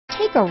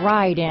Take a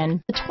ride in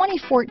the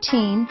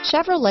 2014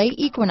 Chevrolet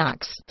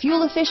Equinox.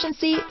 Fuel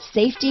efficiency,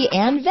 safety,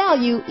 and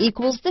value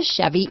equals the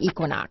Chevy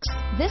Equinox.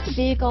 This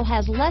vehicle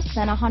has less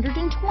than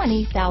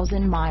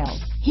 120,000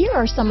 miles. Here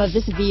are some of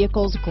this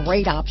vehicle's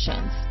great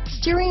options: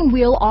 steering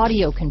wheel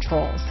audio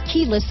controls,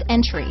 keyless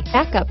entry,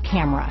 backup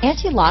camera,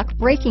 anti-lock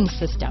braking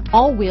system,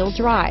 all-wheel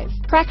drive,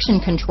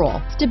 traction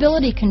control,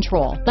 stability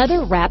control,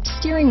 leather-wrapped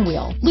steering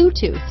wheel,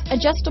 Bluetooth,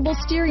 adjustable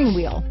steering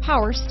wheel,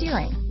 power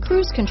steering,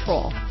 cruise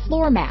control,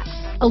 floor mats,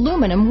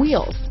 aluminum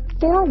wheels,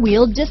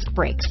 four-wheel disc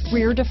brakes,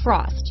 rear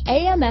defrost,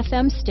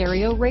 AM/FM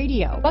stereo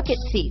radio, bucket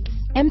seats,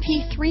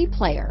 MP3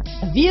 player.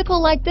 A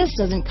vehicle like this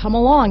doesn't come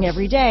along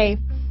every day.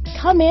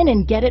 Come in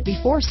and get it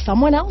before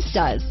someone else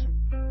does.